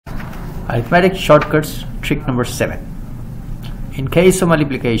Arithmetic shortcuts trick number 7. In case of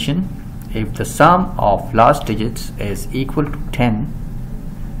multiplication, if the sum of last digits is equal to 10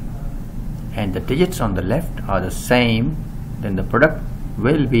 and the digits on the left are the same, then the product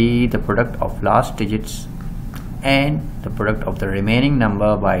will be the product of last digits and the product of the remaining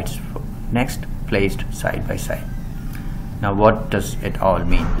number by its next placed side by side. Now what does it all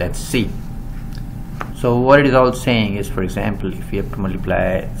mean? Let's see. So what it is all saying is, for example, if we have to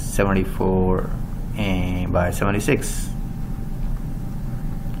multiply 74 by 76.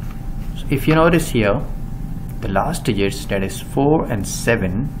 So if you notice here, the last digits, that is 4 and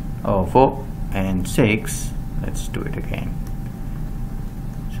 7, or 4 and 6, let's do it again.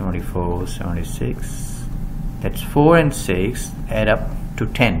 74, 76, that's 4 and 6 add up to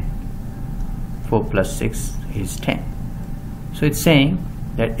 10. 4 plus 6 is 10. So it's saying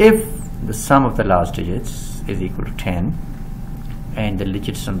that if the sum of the last digits is equal to 10 and the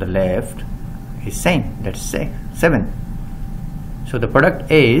digits on the left is same, that's 7. So the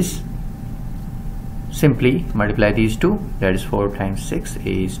product is simply multiply these two, that is 4 times 6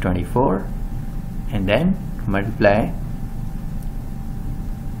 is 24, and then multiply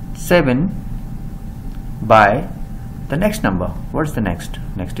 7 by the next number. What's the next?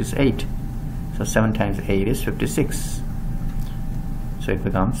 Next is 8. So 7 times 8 is 56. So it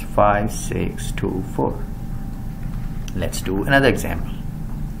becomes 5, 6, 2, 4. Let's do another example.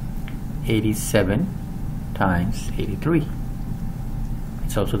 87 times 83.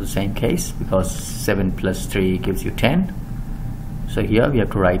 It's also the same case because 7 plus 3 gives you 10. So here we have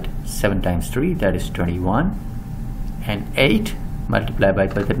to write 7 times 3, that is 21. And 8 multiplied by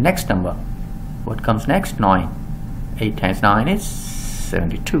the next number. What comes next? 9. 8 times 9 is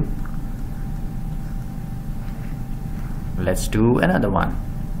 72. Let's do another one.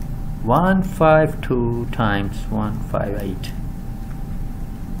 152 times 158.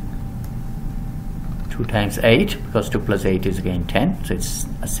 2 times 8, because 2 plus 8 is again 10, so it's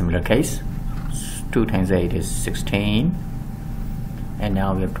a similar case. 2 times 8 is 16, and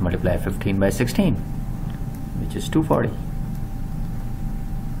now we have to multiply 15 by 16, which is 240.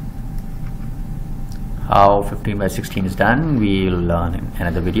 How 15 by 16 is done, we'll learn in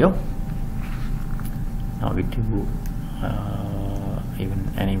another video. Now we do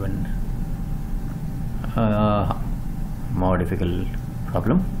even more difficult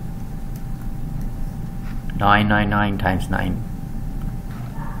problem. 999 times 9,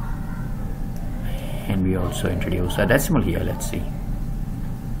 and we also introduce a decimal here. Let's see.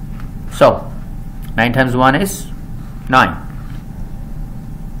 So 9 times 1 is 9.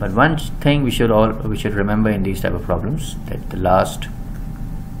 But one thing we should remember in these type of problems, that the last,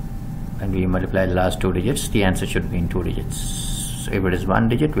 when we multiply the last two digits, the answer should be in 2 digits. So if it is 1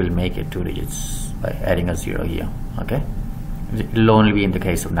 digit, we'll make it 2 digits by adding a 0 here. Okay, it will only be in the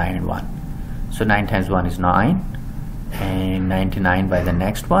case of 9 and 1. So 9 times 1 is 9, and 99 by the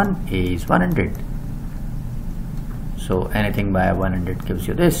next one is 100. So anything by 100 gives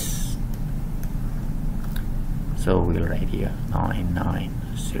you this. So we'll write here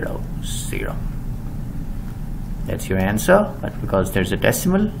 9900. That's your answer, but because there's a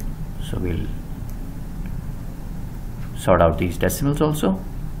decimal, so we'll sort out these decimals also.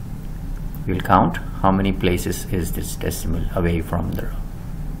 We'll count how many places is this decimal away from the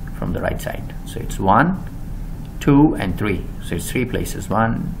right side. So it's 1, 2, and 3. So it's 3 places.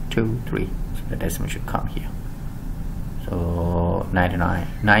 1, 2, 3. So the decimal should come here. So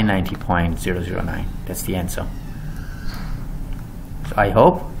 990.009. That's the answer. So I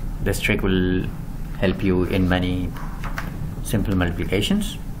hope this trick will help you in many simple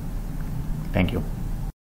multiplications. Thank you.